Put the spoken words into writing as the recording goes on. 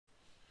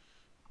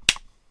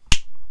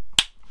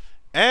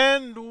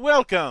And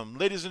welcome,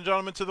 ladies and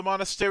gentlemen, to the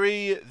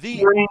monastery,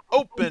 the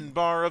open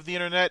bar of the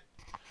internet,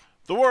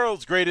 the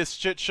world's greatest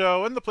shit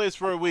show, and the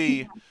place where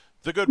we,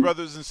 the good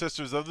brothers and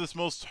sisters of this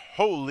most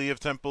holy of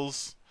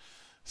temples,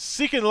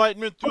 seek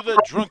enlightenment through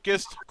the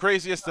drunkest,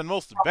 craziest, and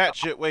most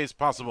batshit ways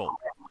possible.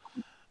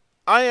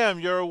 I am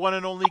your one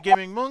and only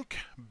gaming monk,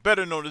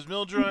 better known as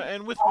Mildra,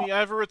 and with me I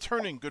have a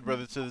returning good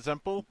brother to the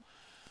temple,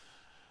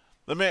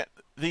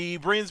 the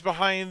brains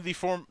behind the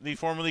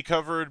formerly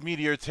covered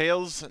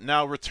Yuuyatails,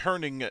 now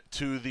returning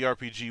to the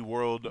RPG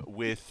world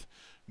with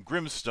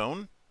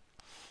Grimstone,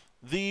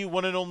 the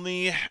one and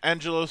only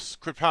Angelos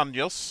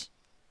Kyprianos.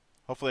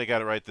 Hopefully I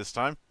got it right this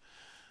time.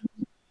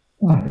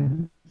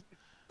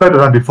 Better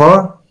than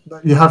before.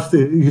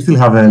 You still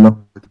have a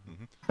long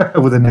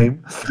with a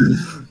name.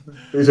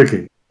 It's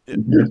okay.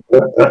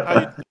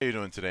 How you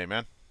doing today,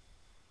 man?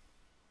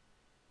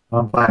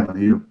 I'm fine, and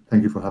you?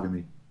 Thank you for having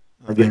me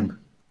again.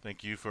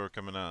 Thank you for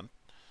coming on.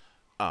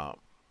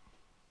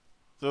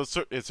 So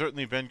it's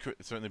certainly been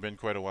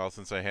quite a while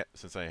since I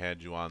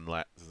had you on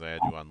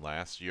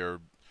last.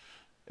 You're,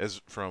 as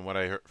from what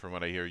I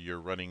hear, you're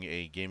running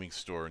a gaming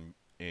store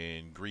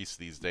in Greece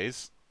these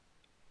days.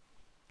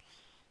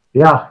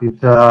 Yeah,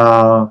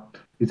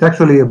 it's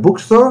actually a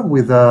bookstore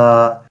with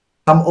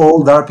some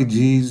old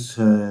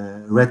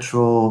RPGs,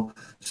 retro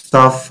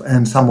stuff,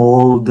 and some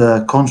old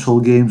console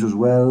games as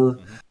well.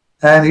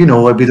 And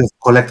a bit of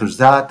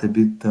collector's art, a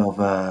bit of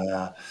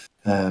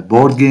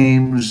board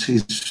games.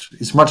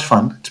 It's much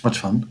fun. It's much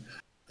fun.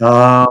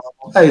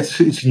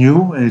 It's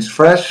new and it's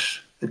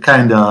fresh.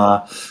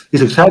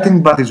 It's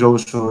exciting, but it's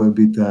also a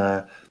bit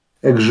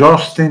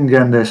exhausting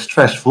and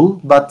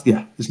stressful. But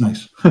yeah, it's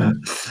nice.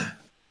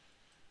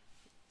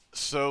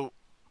 So,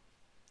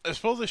 I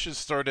suppose I should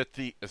start at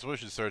the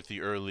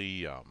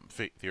early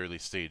the early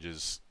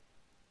stages.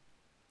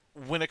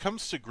 When it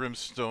comes to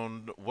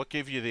Grimstone, what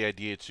gave you the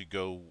idea to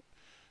go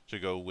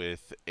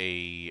with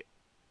a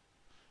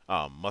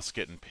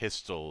musket and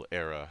pistol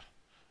era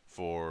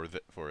for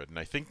it? And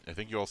I think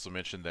you also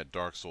mentioned that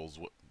Dark Souls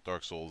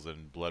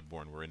and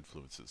Bloodborne were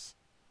influences.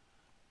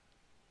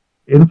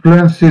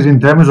 Influences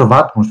in terms of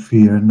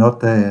atmosphere,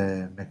 not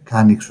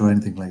mechanics or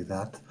anything like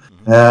that.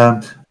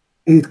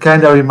 It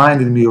kind of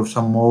reminded me of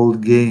some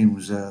old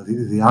games,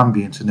 the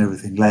ambience and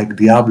everything, like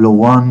Diablo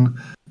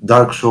 1,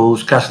 Dark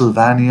Souls,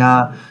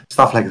 Castlevania,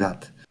 stuff like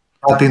that.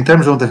 But in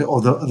terms of the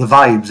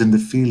vibes and the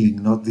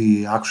feeling, not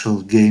the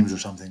actual games or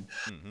something.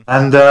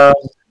 And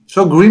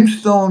so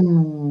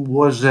Grimstone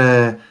was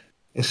a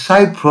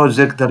side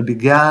project that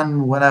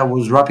began when I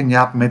was wrapping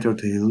up Metro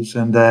Tales,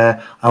 and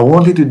I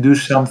wanted to do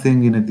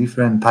something in a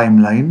different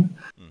timeline.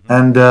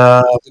 And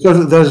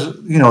because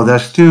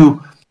there's two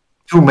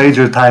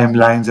major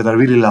timelines that I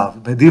really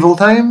love: medieval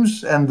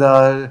times and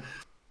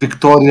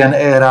Victorian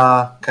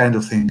era kind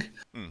of thing,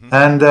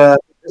 and the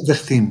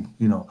theme,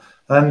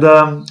 And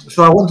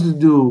so I wanted to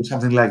do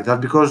something like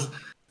that because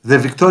the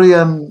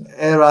Victorian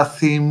era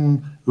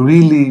theme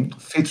really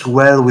fits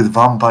well with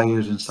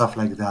vampires and stuff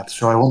like that.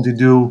 So I want to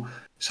do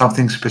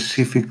something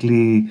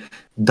specifically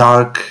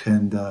dark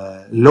and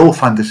low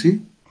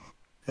fantasy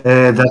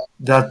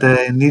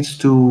that needs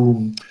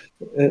to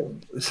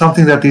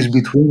something that is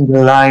between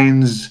the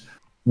lines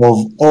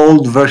of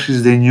old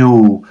versus the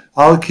new,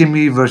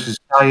 alchemy versus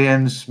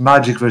science,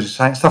 magic versus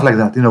science, stuff like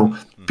that.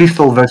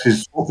 Pistol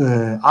versus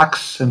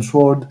axe and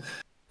sword.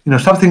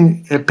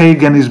 Something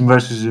paganism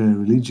versus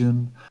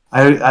religion.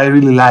 I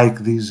really like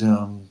these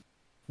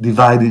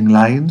dividing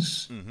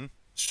lines.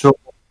 So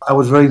I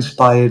was very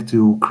inspired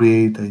to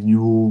create a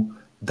new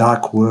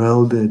dark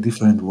world, a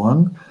different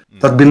one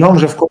that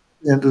belongs, of course,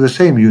 into the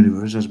same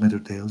universe as Metro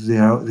Tales.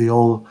 They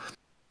all,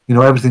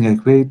 everything I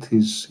create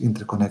is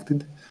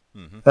interconnected.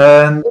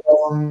 And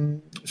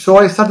so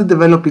I started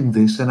developing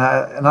this. And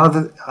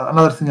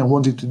another thing I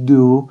wanted to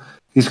do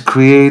is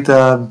create,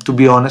 to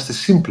be honest, a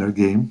simpler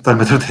game than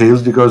Metro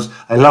Tales, because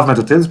I love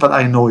Metro Tales, but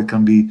I know it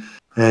can be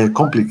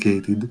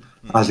complicated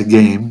as a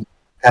game,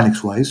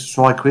 mechanics-wise.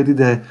 So I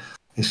created a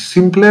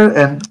simpler,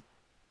 and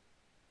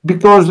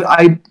because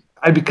I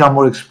become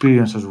more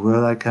experienced as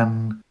well, I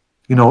can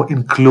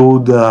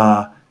include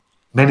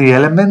many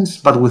elements,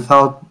 but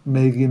without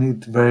making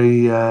it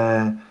very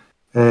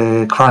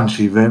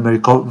crunchy, very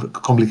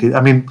complicated.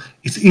 I mean,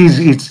 it's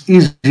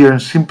easier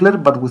and simpler,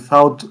 but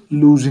without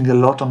losing a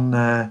lot on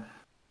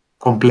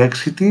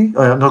complexity.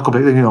 Not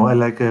complexity,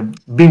 like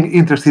being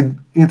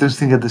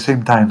interesting at the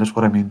same time. That's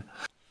what I mean.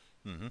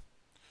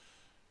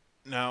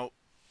 Now,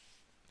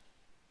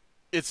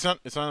 it's not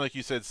like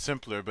you said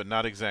simpler, but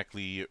not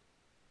exactly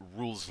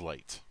rules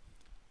light.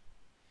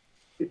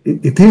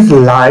 It is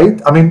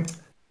light. I mean,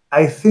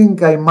 I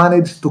think I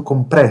managed to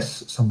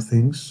compress some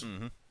things.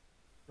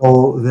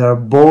 So they are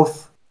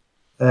both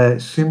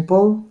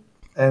simple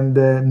and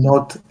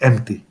not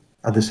empty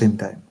at the same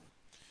time.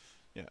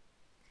 Yeah.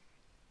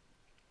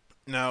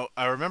 Now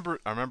I remember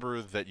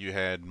that you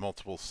had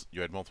multiple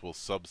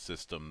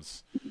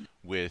subsystems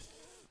with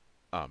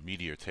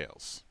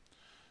Yuuyatails.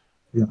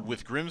 Yeah.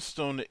 With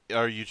Grimstone,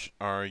 are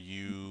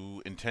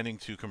you intending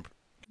to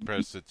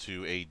compress it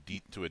to a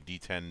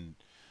D10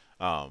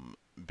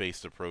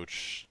 based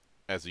approach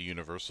as a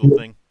universal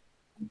thing?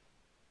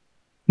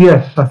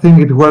 Yes, I think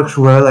it works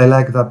well. I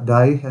like that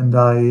die, and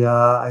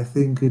I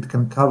think it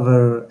can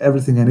cover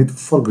everything I need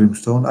for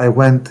Grimstone. I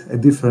went a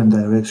different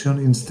direction.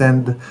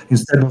 Instead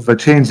of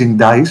changing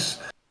dice,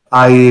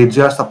 I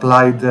just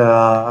applied.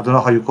 I don't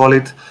know how you call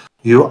it.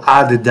 You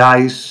add the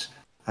dice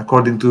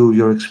according to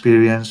your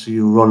experience.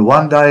 You roll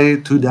one die,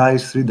 two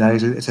dice, three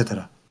dice,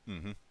 etc.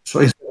 Mm-hmm. So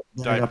it's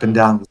going Die up and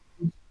pool. down.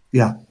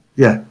 Yeah,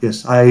 yeah,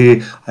 yes.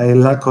 I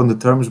lack on the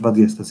terms, but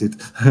yes, that's it.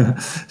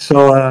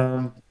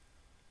 so.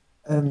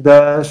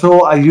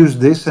 So I used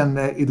this, and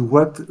it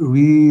worked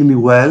really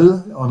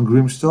well on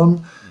Grimstone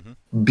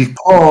Mm-hmm.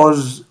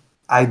 because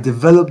I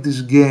developed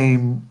this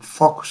game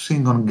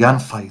focusing on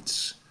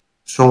gunfights.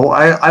 So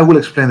I will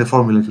explain the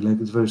formula if you like.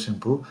 It's very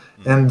simple,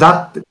 Mm-hmm. and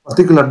that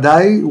particular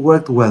die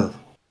worked well.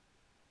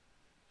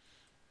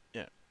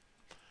 Yeah.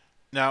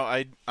 Now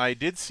I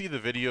did see the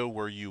video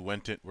where you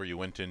went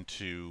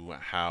into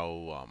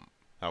how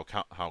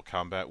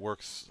combat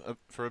works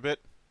for a bit,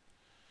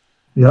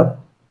 Yep.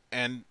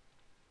 and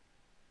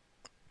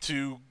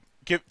to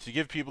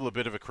give people a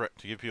bit of a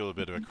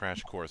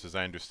crash course, as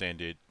I understand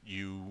it,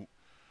 you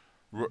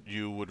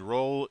would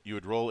roll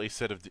a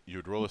set of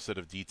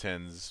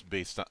d10s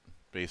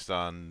based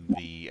on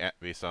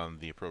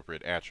the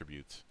appropriate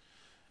attributes,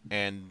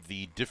 and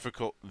the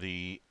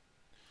difficulty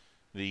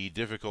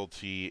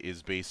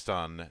is based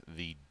on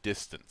the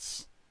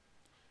distance.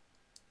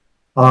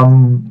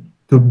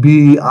 To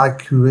be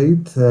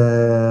accurate,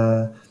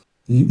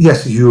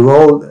 yes, you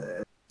roll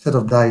a set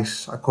of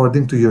dice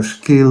according to your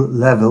skill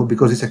level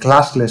because it's a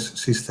classless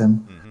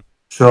system. Mm-hmm.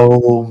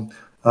 So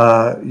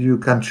you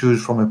can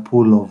choose from a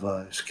pool of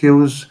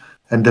skills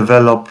and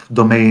develop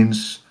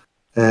domains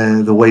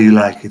the way you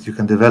like it. You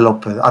can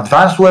develop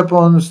advanced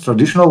weapons,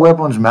 traditional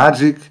weapons,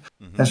 magic,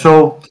 Mm-hmm. and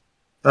so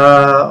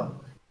uh,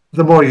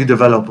 the more you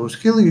develop a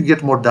skill, you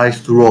get more dice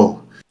to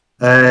roll.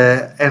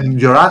 And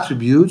your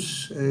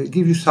attributes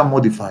give you some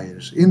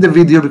modifiers. In the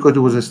video, because it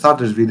was a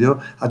starters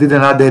video, I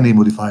didn't add any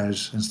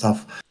modifiers and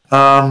stuff.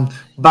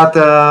 But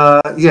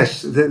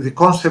yes, the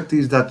concept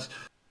is that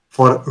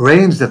for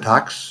ranged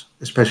attacks,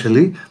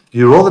 especially,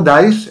 you roll the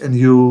dice and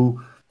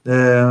you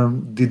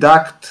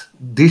deduct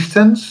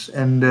distance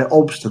and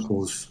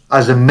obstacles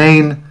as a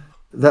main.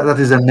 That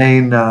is the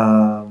main,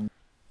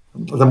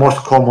 the most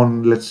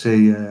common, let's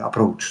say,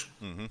 approach.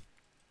 Mm-hmm.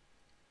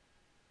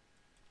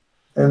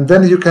 And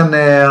then you can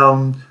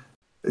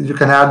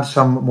add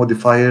some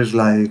modifiers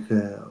like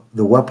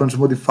the weapons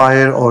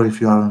modifier, or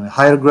if you are on a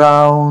higher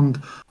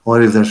ground,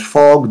 or if there's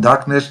fog,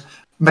 darkness,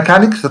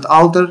 mechanics that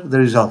alter the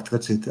result.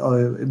 That's it,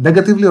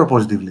 negatively or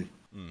positively.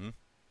 Mm-hmm.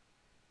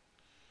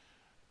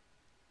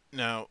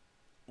 Now,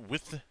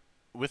 with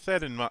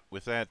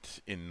that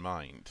in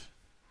mind,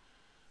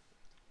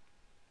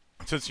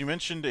 since you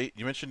mentioned a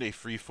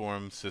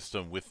freeform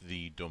system with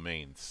the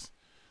domains,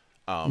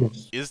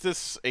 Yes. is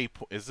this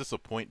a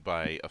point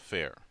buy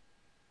affair?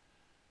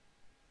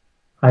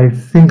 I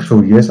think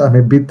so. Yes, I'm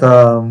a bit.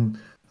 I'm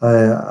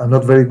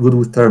not very good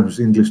with terms,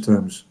 English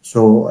terms.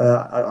 So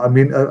I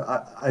mean,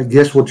 I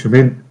guess what you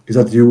mean is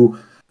that you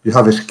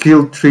have a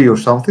skill tree or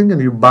something,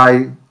 and you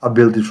buy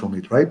abilities from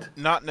it, right?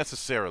 Not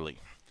necessarily.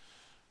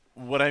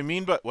 What I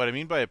mean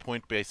by a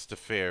point based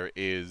affair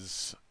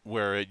is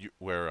where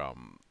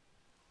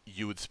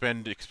you would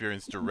spend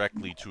experience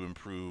directly to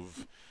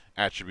improve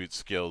attribute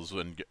skills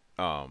and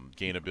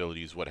gain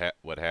abilities,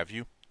 what have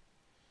you.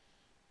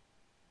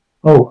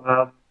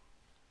 Oh,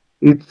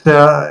 it's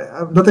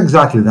not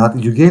exactly that.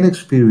 You gain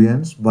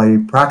experience by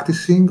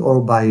practicing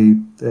or by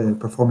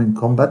performing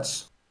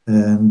combats,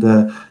 and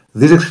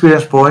these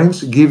experience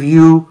points give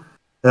you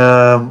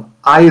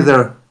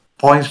either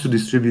points to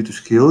distribute to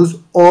skills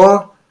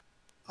or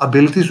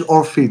abilities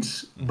or feats.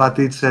 Mm-hmm. But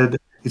it's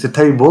a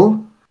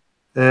table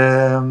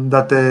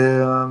that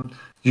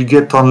you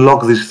get to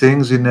unlock these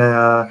things in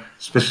a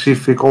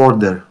specific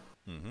order.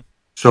 Mm-hmm.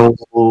 So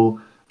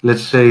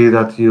let's say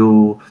that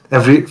you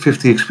every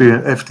 50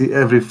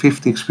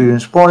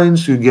 experience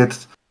points you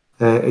get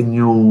a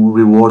new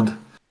reward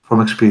from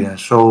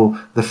experience. So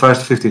the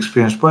first 50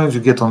 experience points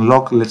you get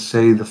unlock, let's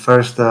say the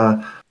first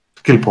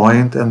skill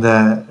point, and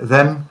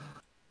then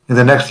in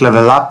the next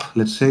level up,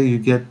 let's say you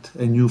get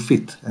a new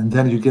fit, and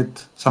then you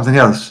get something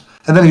else,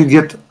 and then you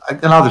get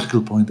another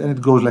skill point, and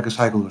it goes like a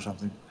cycle or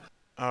something.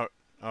 Oh,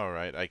 all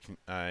right. I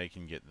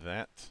can get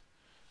that.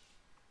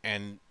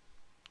 And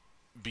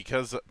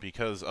because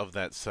of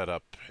that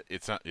setup,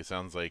 it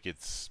sounds like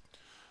it's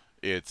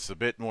a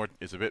bit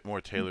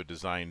more tailored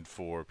designed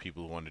for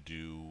people who want to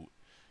do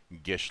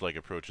Gish like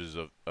approaches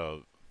of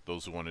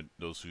those who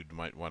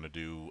might want to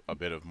do a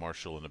bit of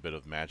martial and a bit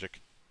of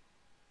magic.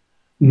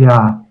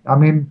 Yeah, I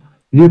mean,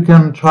 you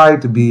can try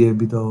to be a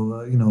bit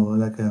of,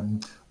 like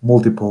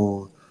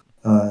multiple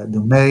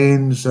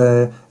domains,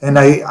 and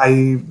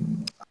I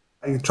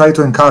try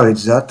to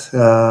encourage that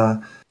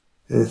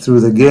through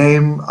the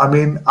game. I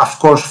mean, of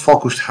course,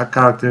 focused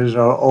characters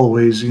are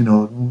always,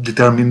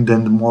 determined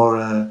and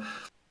more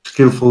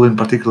skillful in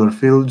particular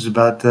fields,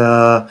 but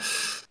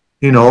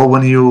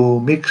when you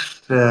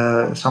mix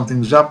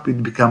something's up,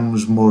 it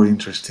becomes more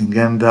interesting.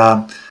 And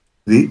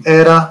the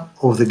era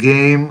of the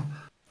game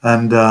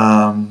and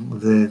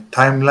the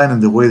timeline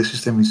and the way the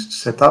system is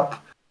set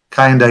up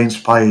kind of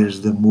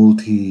inspires the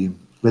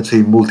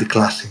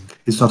multi-classing.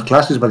 It's not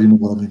classes, but you know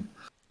what I mean.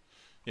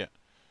 Yeah.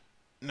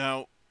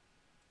 Now,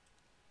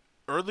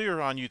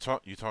 earlier on, you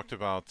talked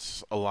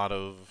about a lot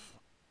of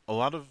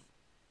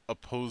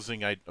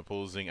opposing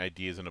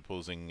ideas and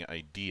opposing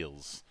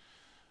ideals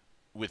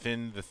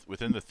within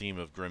the theme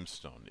of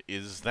Grimstone.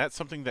 Is that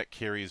something that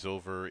carries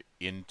over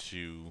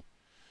into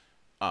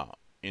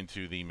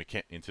the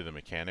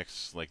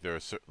mechanics? Like there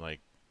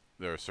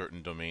are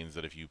certain domains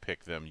that if you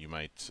pick them, you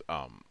might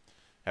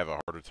have a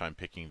harder time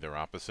picking their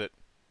opposite.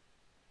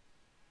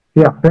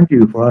 Yeah, thank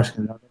you for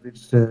asking that.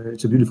 It's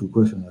a beautiful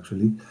question,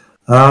 actually.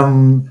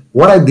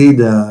 What I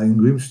did in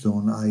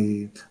Grimstone,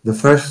 the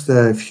first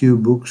few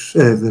books,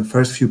 the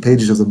first few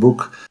pages of the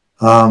book,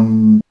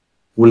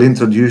 will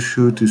introduce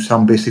you to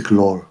some basic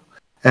lore,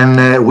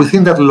 and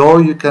within that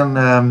lore, you can.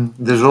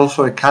 There's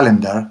also a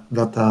calendar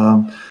that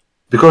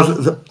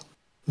because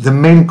the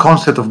main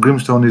concept of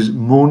Grimstone is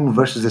moon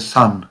versus the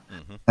sun,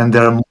 and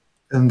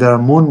there are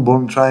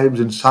moon-born tribes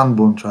and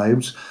sun-born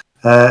tribes,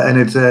 and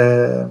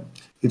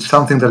it's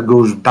something that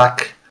goes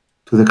back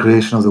to the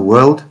creation of the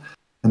world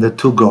and the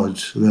two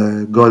gods,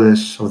 the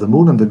goddess of the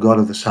moon and the god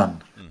of the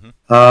sun.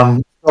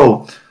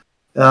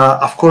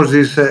 Of course,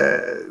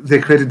 they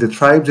created the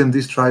tribes, and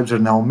these tribes are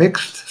now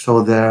mixed.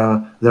 So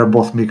they're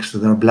both mixed.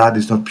 Their blood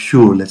is not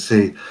pure, let's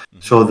say.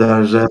 So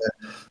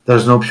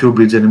there's no pure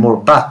breeds anymore.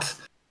 But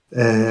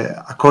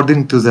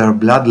according to their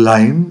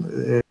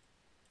bloodline,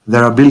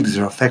 their abilities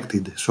are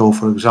affected. So,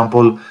 for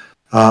example,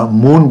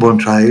 moon-born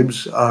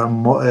tribes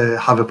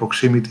have a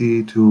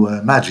proximity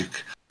to magic,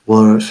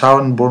 where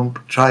sun-born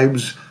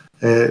tribes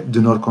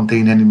do not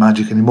contain any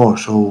magic anymore.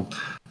 So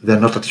they're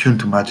not attuned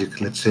to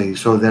magic, let's say.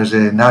 So there's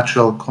a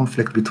natural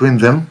conflict between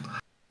them.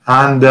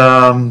 And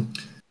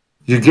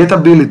you get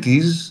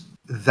abilities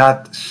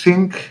that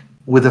sync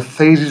with the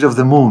phases of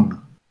the moon.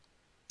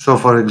 So,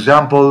 for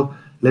example,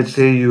 let's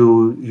say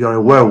you're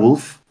a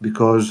werewolf,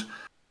 because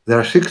there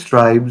are 6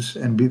 tribes,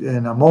 and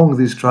among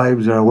these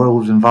tribes there are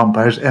werewolves and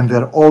vampires, and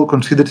they're all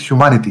considered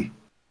humanity.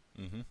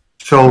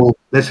 So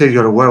let's say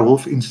you're a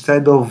werewolf.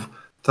 Instead of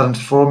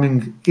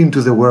transforming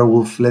into the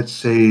werewolf, let's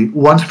say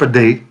once per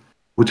day,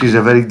 which is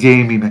a very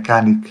gamey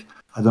mechanic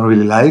I don't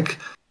really like,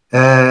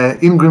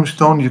 in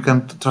Grimstone you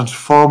can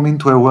transform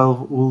into a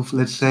werewolf,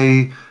 let's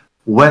say,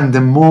 when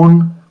the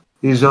moon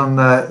is on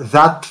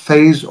that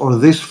phase or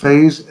this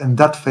phase and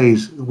that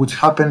phase, which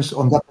happens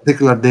on that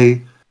particular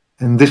day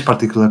and this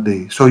particular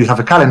day. So you have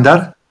a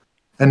calendar,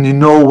 and you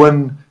know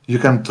when you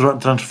can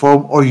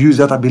transform or use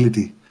that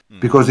ability,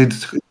 because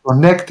it's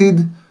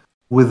connected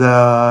with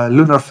a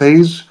lunar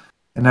phase.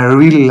 And I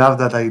really love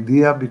that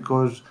idea,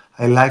 because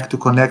I like to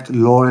connect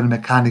lore and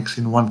mechanics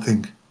in one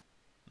thing.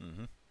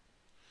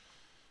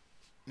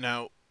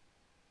 Now,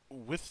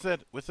 with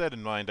that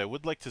in mind, I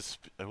would like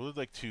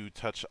to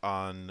touch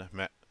on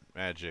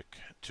magic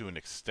to an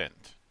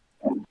extent.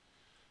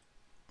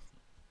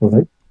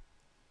 Okay.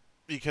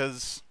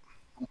 Because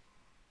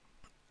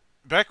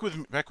back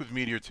with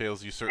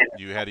Yuuyatails,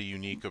 you had a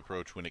unique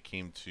approach when it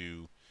came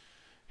to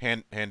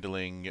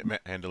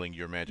handling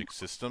your magic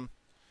system,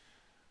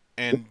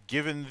 and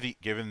given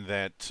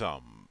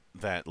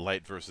that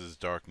light versus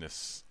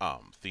darkness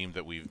theme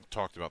that we've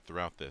talked about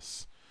throughout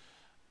this,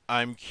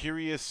 I'm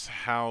curious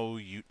how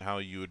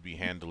you would be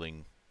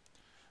handling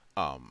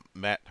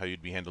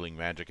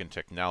magic and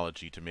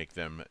technology to make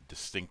them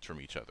distinct from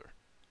each other.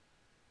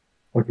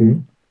 Okay.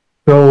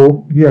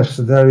 So yes,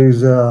 there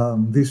is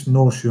this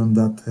notion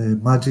that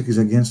magic is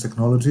against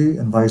technology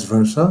and vice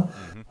versa,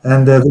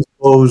 and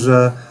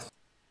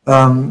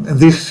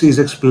this is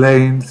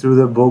explained through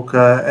the book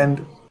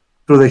and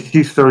through the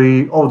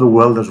history of the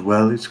world as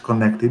well. It's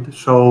connected.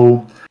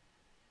 So,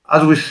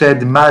 as we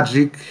said,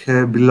 magic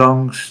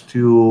belongs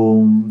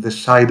to the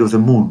side of the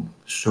moon.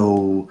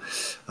 So,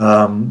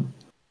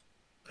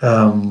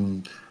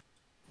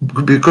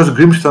 because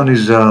Grimstone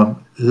is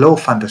low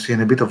fantasy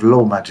and a bit of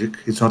low magic,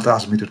 it's not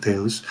as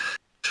Yuuyatails,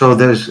 so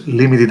there's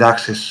limited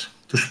access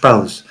to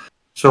spells.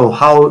 So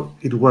how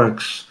it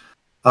works,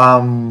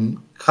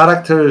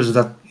 characters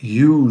that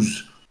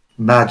use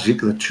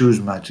magic, that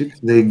choose magic,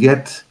 they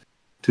get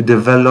to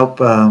develop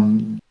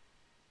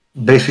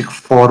basic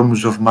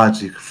forms of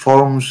magic.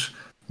 Forms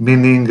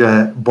meaning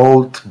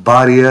bolt,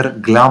 barrier,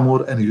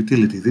 glamour, and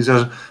utility. These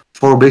are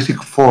 4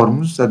 basic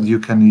forms that you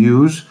can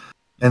use,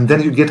 and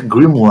then you get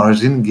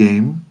grimoires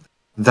in-game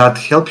that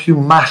help you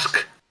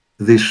mask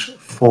these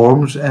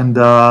forms and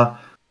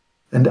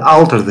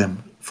alter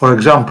them. For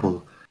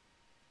example,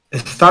 a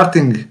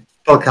starting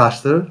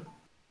spellcaster,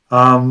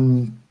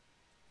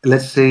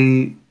 let's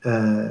say,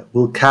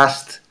 will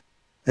cast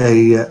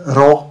a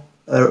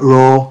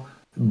raw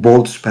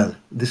bolt spell.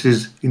 This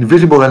is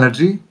invisible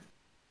energy,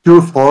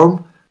 pure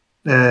form,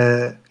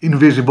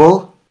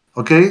 invisible.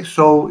 Okay,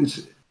 so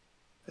it's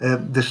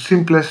the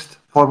simplest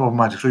form of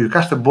magic. So you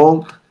cast a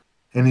bolt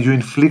and you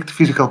inflict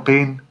physical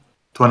pain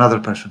to to another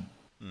person.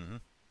 Mm-hmm.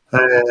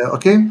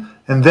 Okay,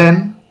 and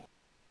then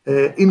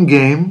in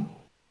game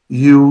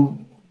you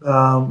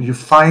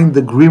find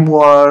the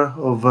grimoire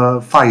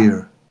of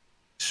fire.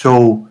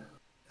 So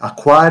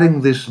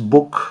acquiring this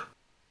book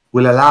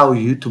will allow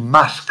you to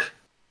mask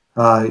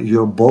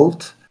your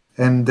bolt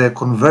and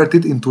convert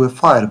it into a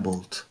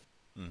firebolt.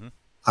 Mm-hmm.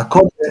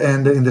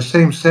 And in the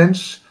same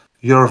sense,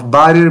 your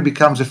barrier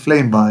becomes a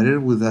flame barrier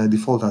with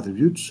default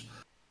attributes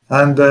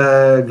and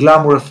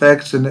glamour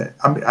effects. And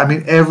I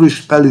mean, every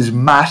spell is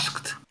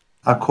masked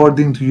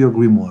according to your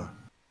grimoire.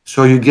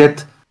 So you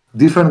get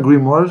different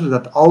grimoires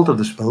that alter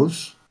the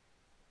spells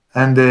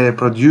and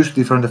produce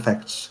different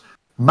effects.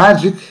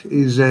 Magic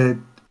is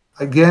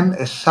again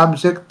a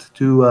subject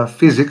to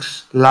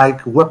physics like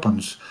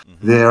weapons.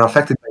 Mm-hmm. They are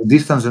affected by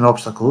distance and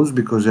obstacles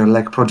because they're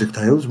like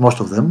projectiles, most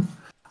of them,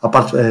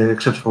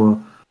 except for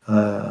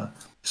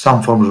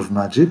some forms of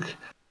magic,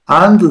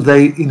 and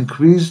they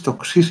increase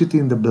toxicity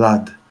in the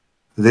blood.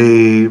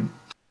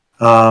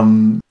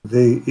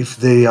 If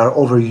they are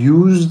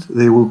overused,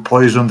 they will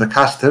poison the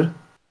caster,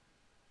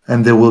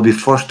 and they will be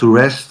forced to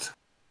rest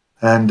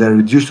and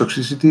reduce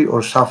toxicity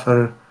or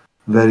suffer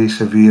very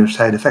severe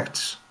side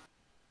effects.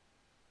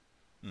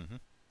 Mm-hmm.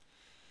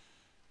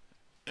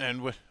 And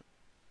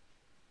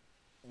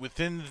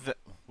within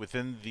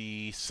the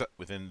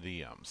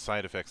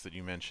side effects that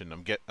you mentioned,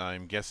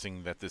 I'm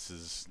guessing that this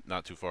is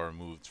not too far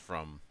removed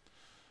from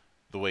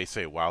the way,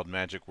 say, wild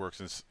magic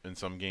works in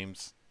some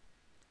games.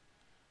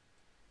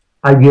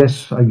 I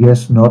guess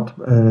not.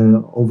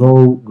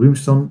 Although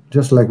Grimstone,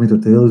 just like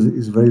Tales,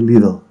 is very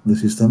lethal, the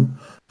system.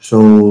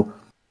 So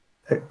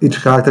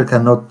each character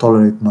cannot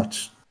tolerate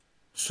much.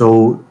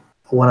 So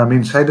when I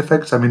mean side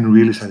effects, I mean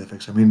really side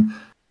effects. I mean,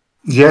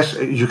 yes,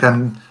 you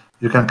can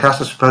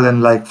cast a spell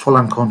and like fall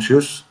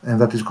unconscious, and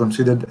that is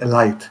considered a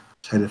light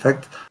side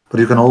effect. But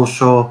you can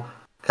also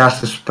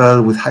cast a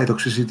spell with high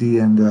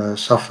toxicity and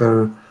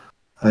suffer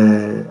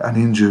an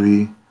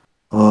injury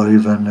or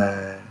even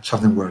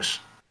something worse.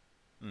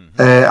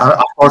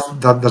 Of course,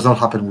 that does not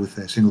happen with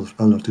a single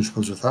spell or two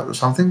spells or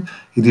something.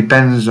 It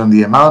depends on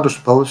the amount of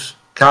spells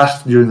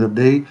cast during the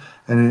day,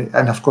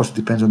 and of course, it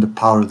depends on the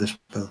power of the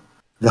spell.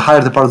 The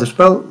higher the power of the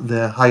spell,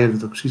 the higher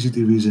the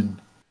toxicity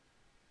reason.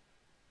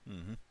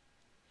 Mm-hmm.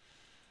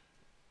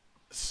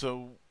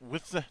 So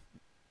with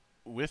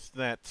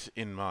that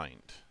in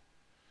mind,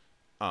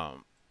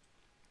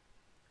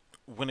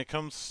 when it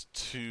comes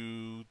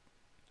to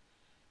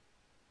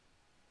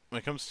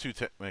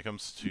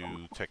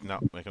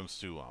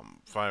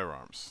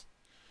firearms,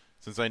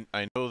 since I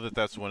know that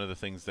that's one of the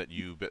things that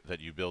you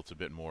built a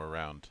bit more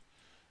around,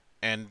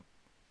 and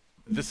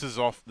this is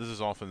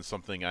often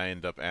something I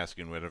end up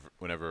asking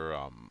whenever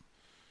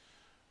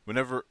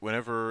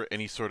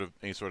any sort of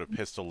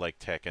pistol like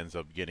tech ends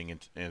up getting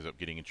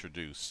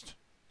introduced.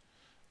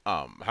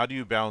 How do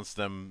you balance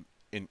them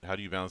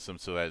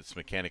so that it's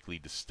mechanically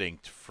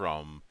distinct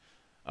from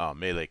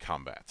melee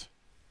combat?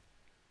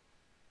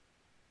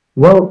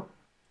 Well,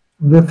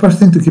 the first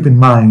thing to keep in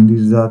mind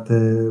is that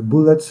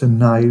bullets and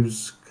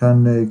knives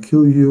can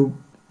kill you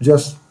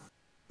just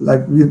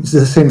like it's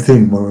the same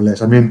thing, more or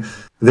less. I mean,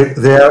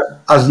 they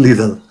are as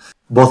lethal,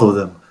 both of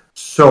them.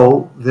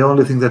 So the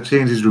only thing that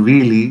changes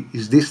really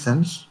is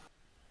distance.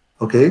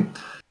 Okay,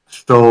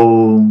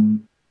 so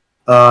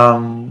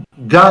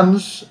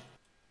guns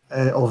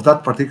of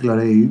that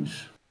particular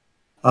age,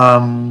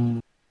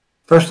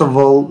 first of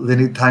all, they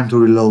need time to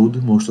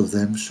reload, most of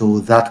them. So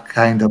that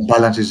kind of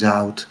balances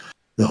out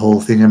the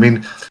whole thing. I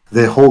mean,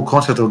 the whole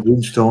concept of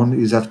Grimstone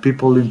is that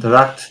people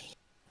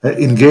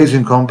engage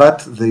in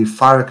combat, they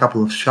fire a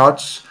couple of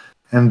shots,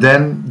 and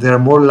then they're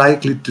more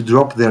likely to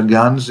drop their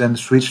guns and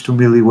switch to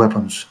melee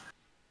weapons.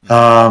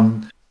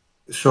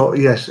 So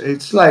yes,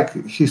 it's like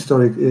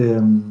historic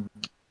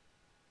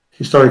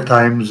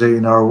times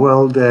in our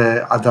world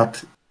at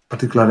that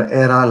particular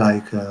era,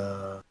 like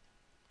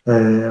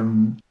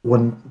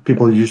when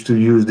people used to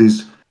use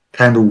these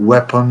kind of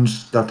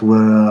weapons that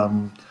were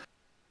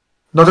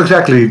not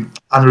exactly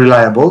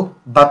unreliable,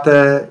 but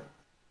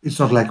it's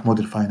not like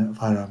modern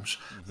firearms.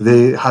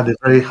 They had a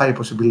very high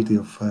possibility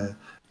of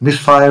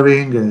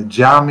misfiring,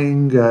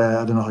 jamming.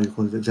 I don't know how you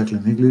call it exactly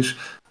in English,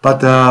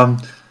 but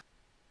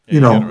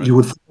you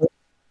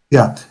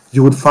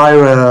would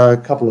fire a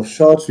couple of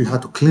shots. You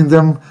had to clean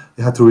them.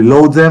 You had to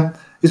reload them.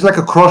 It's like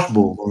a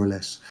crossbow, more or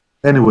less.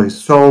 Anyways,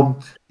 so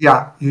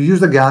yeah, you use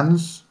the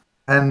guns,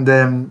 and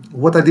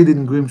what I did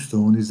in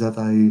Grimstone is that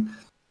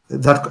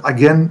that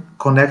again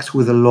connects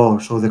with the lore.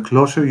 So the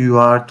closer you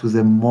are to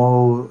the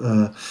more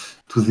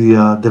to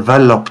the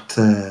developed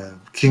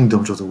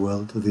kingdoms of the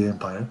world, the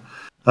empire,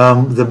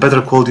 the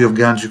better quality of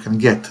guns you can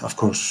get, of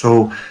course.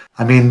 So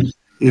I mean,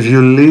 if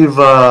you live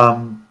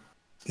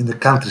in the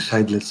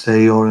countryside, let's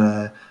say,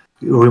 or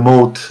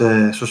remote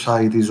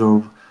societies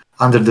or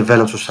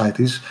underdeveloped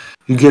societies,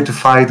 you get to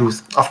fight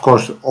with, of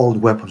course,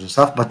 old weapons and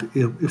stuff. But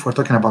if we're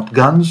talking about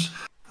guns,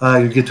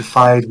 you get to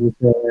fight with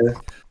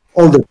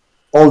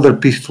older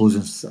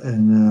pistols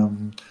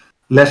and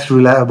less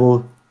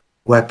reliable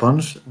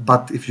weapons.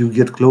 But if you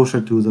get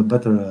closer to the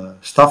better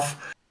stuff,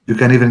 You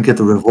can even get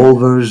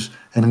revolvers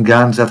and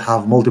guns that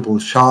have multiple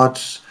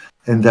shots,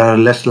 and they are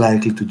less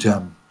likely to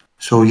jam.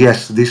 So yes,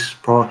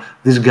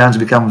 these guns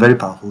become very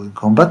powerful in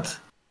combat,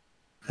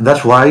 and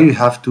that's why you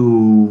have to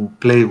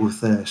play with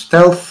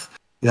stealth.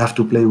 You have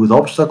to play with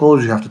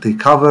obstacles. You have to take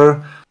cover.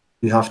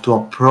 You have to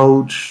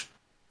approach.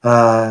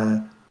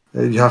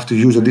 You have to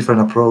use a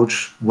different approach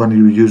when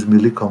you use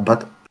melee combat,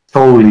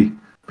 solely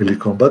melee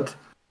combat,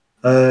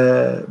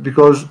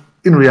 because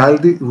in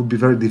reality it would be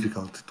very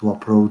difficult to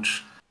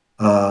approach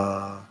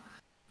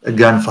a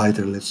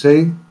gunfighter, let's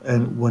say,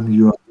 and when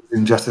you are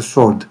using just a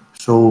sword.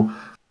 So,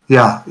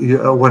 yeah,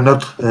 we're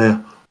not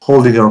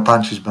holding our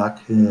punches back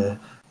in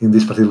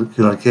this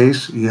particular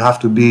case. You have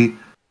to be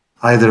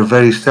either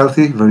very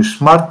stealthy, very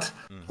smart,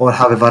 or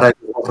have a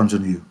variety of weapons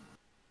on you.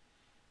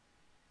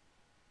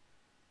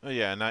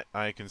 Yeah, and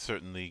I can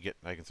certainly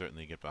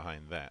get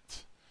behind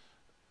that.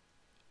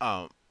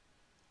 Now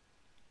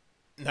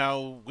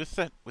with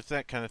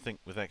that kind of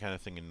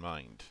thing in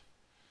mind,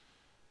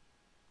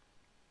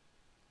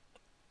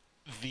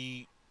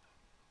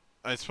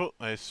 I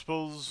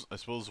suppose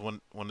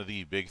one of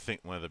the big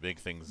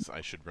things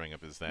I should bring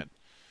up is that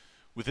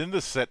within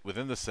the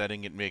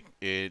setting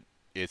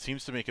it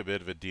seems to make a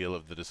bit of a deal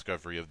of the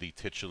discovery of the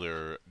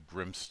titular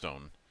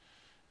Grimstone.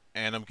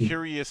 And I'm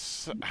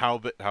curious how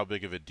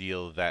big of a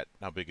deal the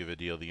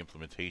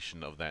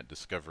implementation of that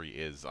discovery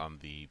is on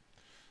the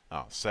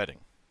setting.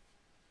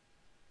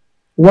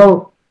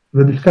 Well,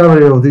 the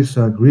discovery of this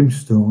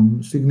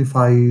Grimstone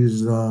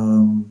signifies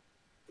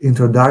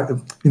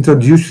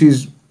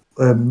introduces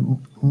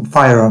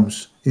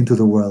firearms into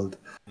the world.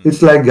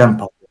 It's like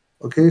gunpowder.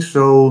 Okay,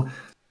 so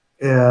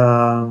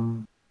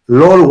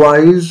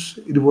lore-wise,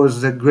 it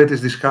was the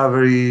greatest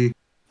discovery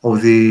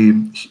of the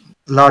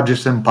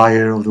largest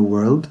empire of the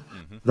world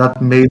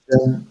that made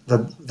them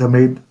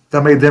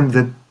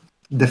the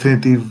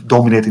definitive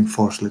dominating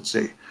force, let's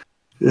say.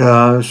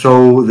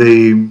 So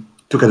they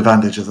took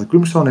advantage of the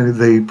Grimstone and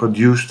they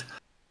produced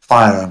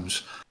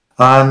firearms.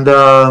 And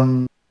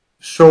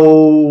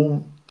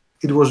so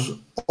it was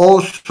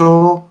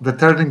also the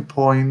turning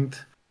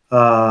point,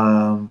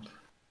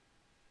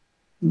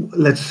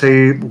 let's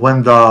say,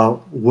 when the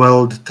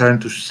world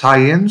turned to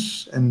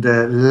science and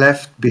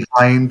left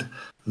behind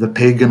the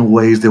pagan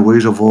ways, the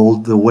ways of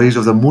old, the ways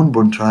of the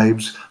moonborn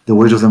tribes, the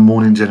ways of the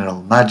moon in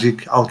general,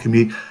 magic,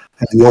 alchemy,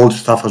 and the old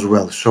stuff as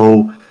well.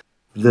 So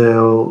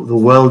the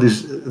world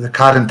is, the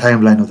current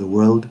timeline of the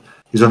world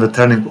is on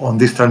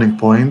this turning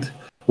point.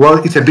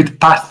 Well, it's a bit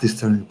past this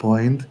turning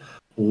point,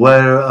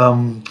 where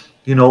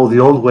the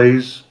old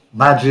ways,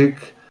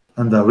 magic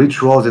and the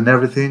rituals and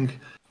everything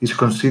is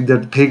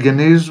considered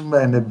paganism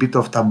and a bit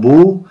of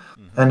taboo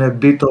and a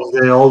bit of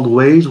the old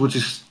ways, which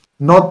is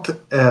not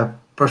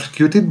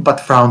persecuted but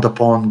frowned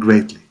upon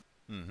greatly.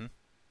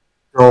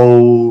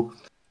 So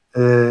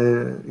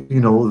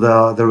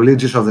the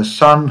religions of the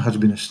sun has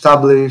been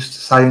established,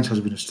 science has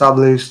been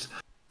established,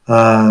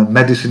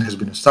 medicine has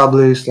been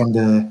established, and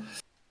the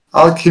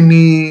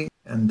alchemy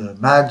and the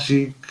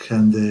magic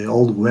and the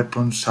old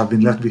weapons have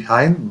been left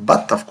behind.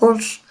 But of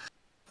course,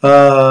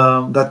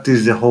 that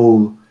is the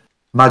whole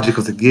magic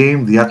of the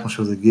game, the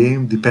atmosphere of the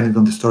game. Depending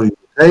on the story you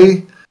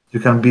play, you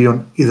can be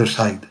on either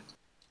side.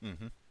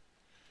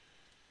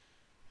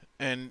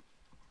 And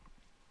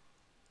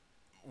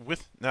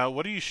now,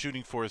 what are you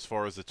shooting for as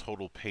far as the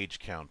total page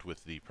count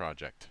with the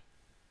project?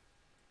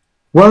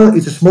 Well,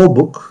 it's a small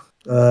book.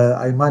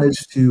 I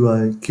managed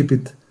to keep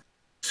it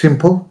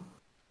simple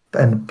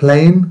and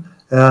plain.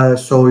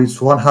 So it's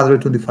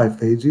 125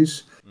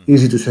 pages,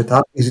 easy to set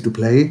up, easy to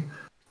play.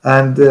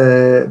 And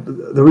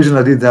the reason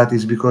I did that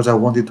is because I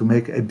wanted to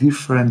make a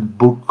different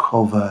book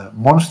of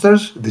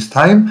monsters this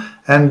time.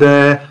 And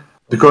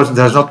because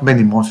there's not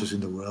many monsters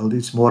in the world,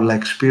 it's more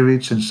like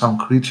spirits and some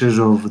creatures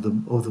of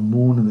the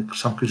moon and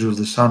some creatures of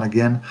the sun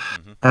again.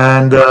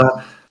 And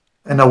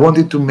I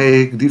wanted to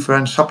make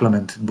different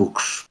supplement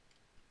books.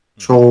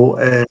 So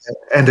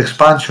and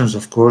expansions,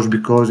 of course,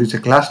 because it's a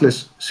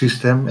classless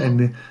system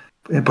and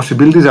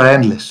possibilities are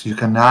endless. You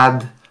can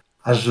add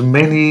as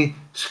many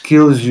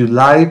skills you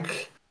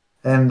like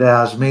and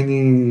as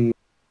many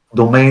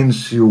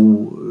domains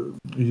you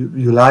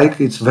like.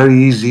 It's very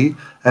easy,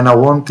 and I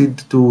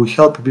wanted to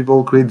help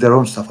people create their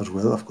own stuff as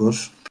well, of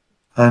course.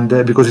 And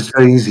because it's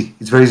very easy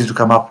to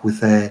come up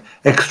with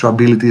extra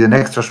abilities and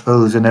extra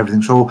spells and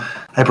everything. So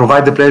I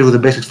provide the players with the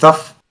basic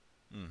stuff,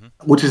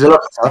 which is a lot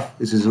of stuff.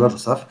 This is a lot of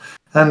stuff,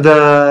 and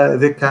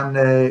they can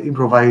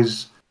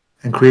improvise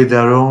and create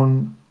their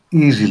own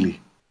easily.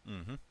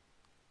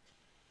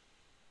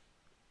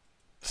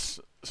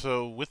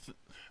 So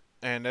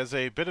as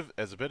a bit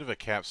of a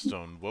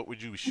capstone, what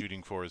would you be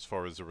shooting for as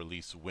far as a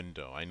release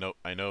window?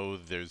 I know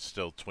there's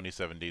still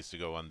 27 days to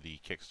go on the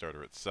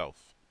Kickstarter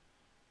itself.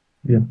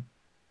 Yeah.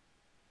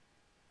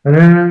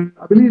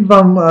 I believe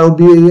I'll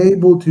be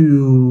able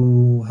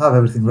to have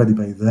everything ready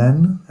by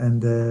then,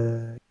 and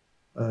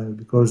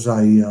because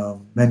I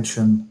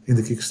mentioned in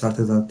the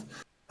Kickstarter that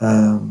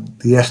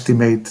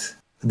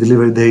the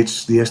delivery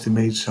dates, the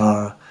estimates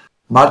are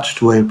March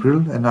to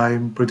April, and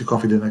I'm pretty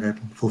confident I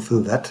can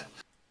fulfill that.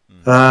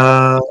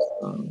 Uh,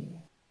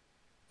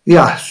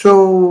 yeah,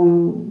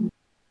 so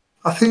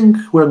I think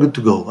we're good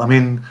to go. I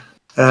mean,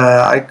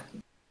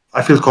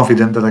 I feel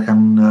confident that I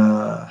can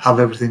have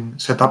everything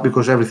set up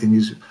because everything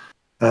is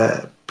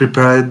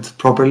prepared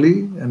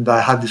properly, and I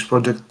had this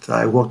project.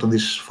 I worked on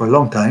this for a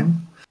long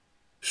time,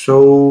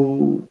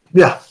 so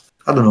yeah,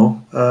 I don't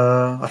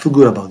know. I feel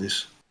good about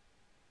this.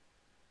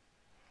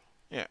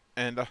 Yeah,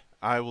 and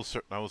I will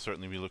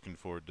certainly be looking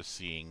forward to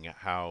seeing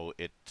how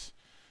it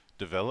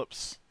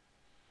develops.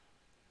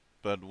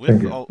 But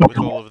Thank you. with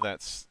all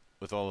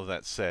of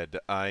that said,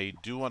 I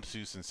do want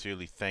to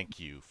sincerely thank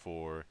you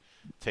for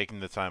taking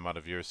the time out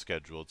of your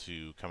schedule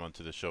to come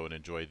onto the show and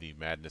enjoy the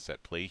madness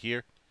at play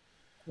here.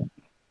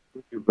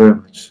 Thank you very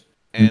much.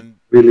 And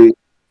Really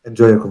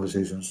enjoy your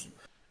conversations.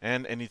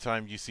 And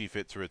anytime you see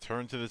fit to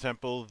return to the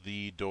temple,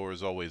 the door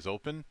is always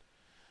open.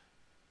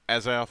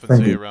 As I often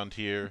Thank say you. around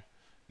here,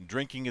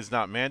 drinking is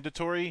not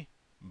mandatory,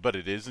 but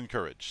it is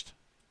encouraged.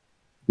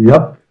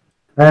 Yep.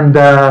 And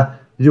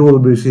you will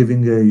be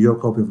receiving your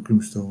copy of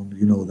Grimstone.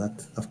 You know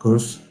that, of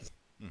course.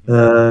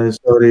 Hmm.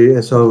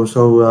 Sorry. So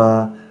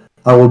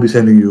I will be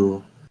sending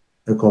you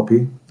a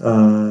copy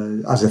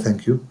as a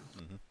thank you.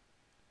 Hmm.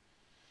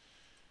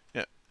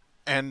 Yeah,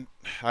 and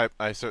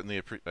I certainly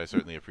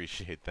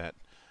appreciate that.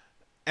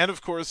 And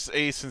of course,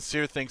 a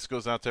sincere thanks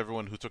goes out to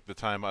everyone who took the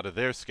time out of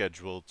their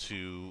schedule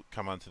to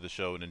come onto the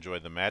show and enjoy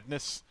the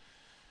madness.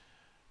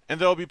 And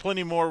there'll be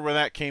plenty more where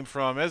that came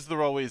from, as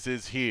there always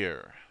is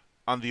here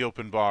on the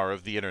open bar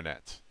of the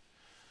internet.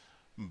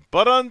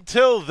 But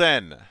until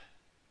then,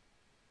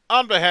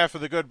 on behalf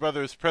of the good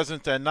brothers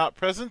present and not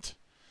present,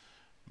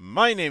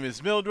 my name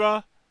is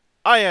Mildra.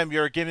 I am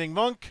your gaming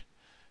monk.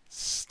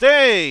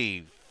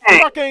 Stay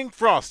fucking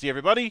frosty,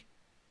 everybody.